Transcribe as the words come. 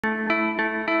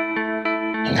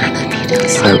I love you,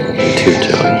 Dawson. I love you too,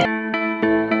 Joey.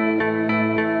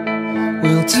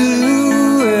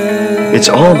 It's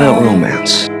all about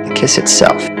romance. The kiss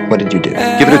itself. What did you do?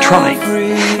 Give it a try.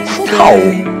 No.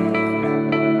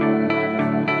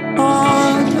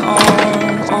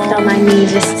 Don't mind me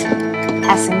just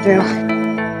passing through.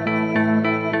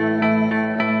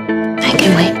 I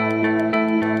can wait.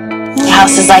 Your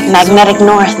house is like magnetic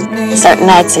north. Certain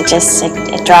nights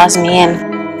it draws me in.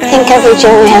 I think every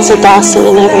Joey has a Dawson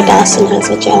and every Dawson has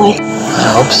a Joey. I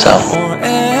hope so.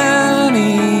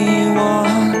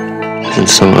 In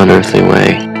some unearthly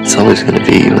way, it's always going to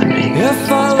be you and me.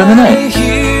 Spend the night.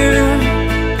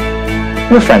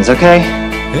 We're friends, okay?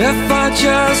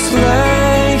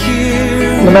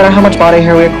 No matter how much body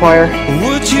hair we acquire.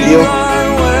 Deal?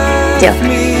 Deal.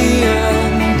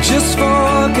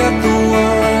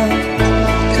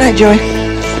 Good night, Joey.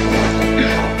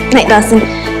 Night, Dawson.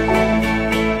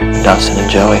 Dawson and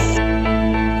Joey.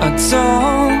 I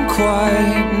don't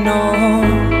quite know.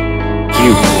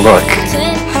 You look.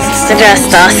 It's the dress,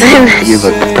 Dawson. You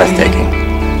look breathtaking.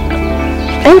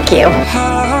 Thank you.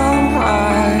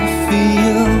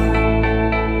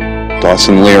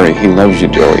 Dawson Leary, he loves you,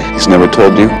 Joey. He's never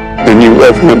told you. And you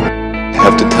love him. You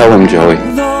have to tell him, Joey.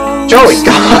 Joey,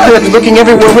 God, I'm looking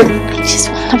everywhere with... I just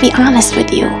want to be honest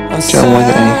with you. Joe, more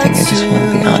than anything, I just want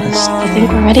to be honest. You think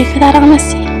we're ready for that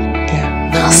honesty?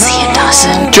 Yeah. I'll see you,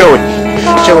 Dawson. Joey.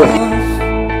 Joey.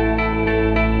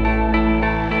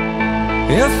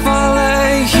 If I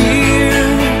lay here,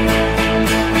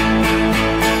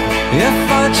 if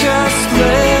I just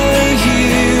lay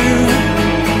here,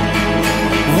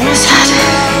 What's that?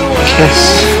 Kiss.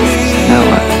 Now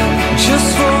what?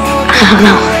 I don't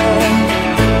know.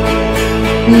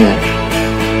 Yeah.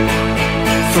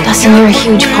 Dawson, you're a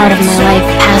huge part of my life,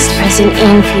 past, present,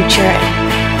 and future.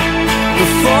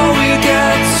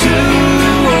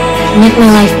 You make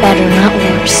my life better, not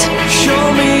worse.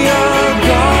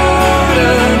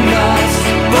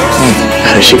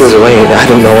 If she goes away, I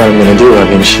don't know what I'm gonna do. I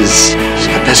mean, she's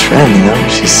my best friend, you know?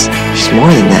 She's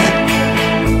more than that.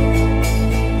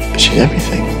 She's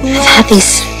everything. I've had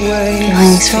these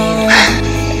feelings for you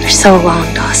for so long,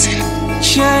 Dawson.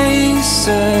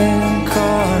 Chasing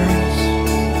cars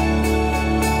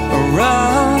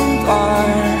around our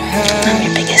heads. I'm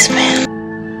your biggest fan.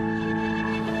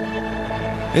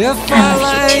 If I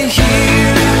love you too.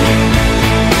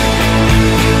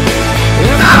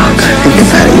 Oh, God, think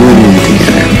about it. You and me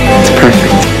together. It's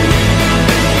perfect.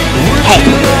 Hey.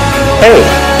 Hey!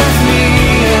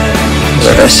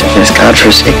 The rest of this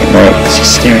godforsaken night is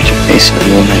just stare at your face for the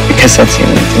moonlight because that's the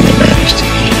only thing that matters to me.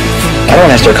 I don't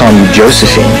want to start calling you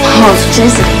Josephine. Oh,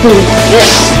 Josephine.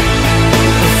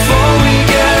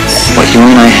 What you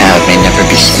and I have may never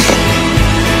be simple.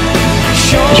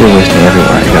 But you're with me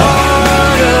everywhere I go.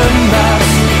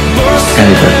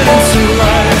 Everywhere.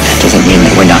 That doesn't mean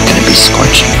that we're not going to be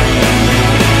scorching.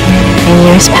 And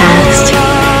years passed.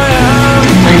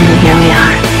 And finally here we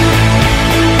are.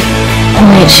 The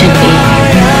way it should be.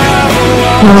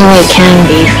 The only way it can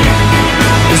be.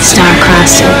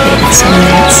 Star-crossed, elevated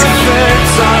soulmates.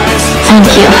 Thank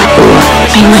you.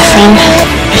 Being my friend.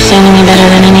 Understanding me better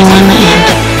than anyone, and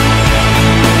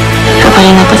for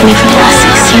putting up with me for the last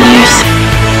 16 years.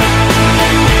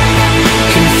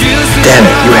 Damn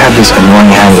it, you have this annoying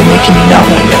habit of making me not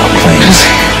want to get on planes.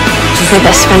 My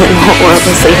best friend in the whole world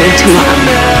is leaving tomorrow.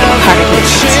 Part of me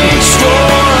needs me.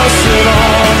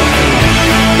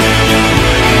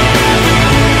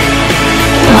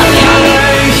 I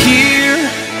love you.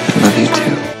 I love you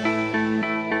too.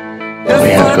 What we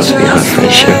have goes beyond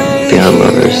friendship, beyond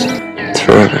lovers. It's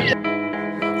forever.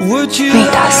 Wait,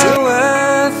 Dawson.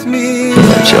 You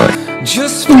love Joey. You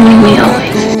and me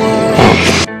always. Oh,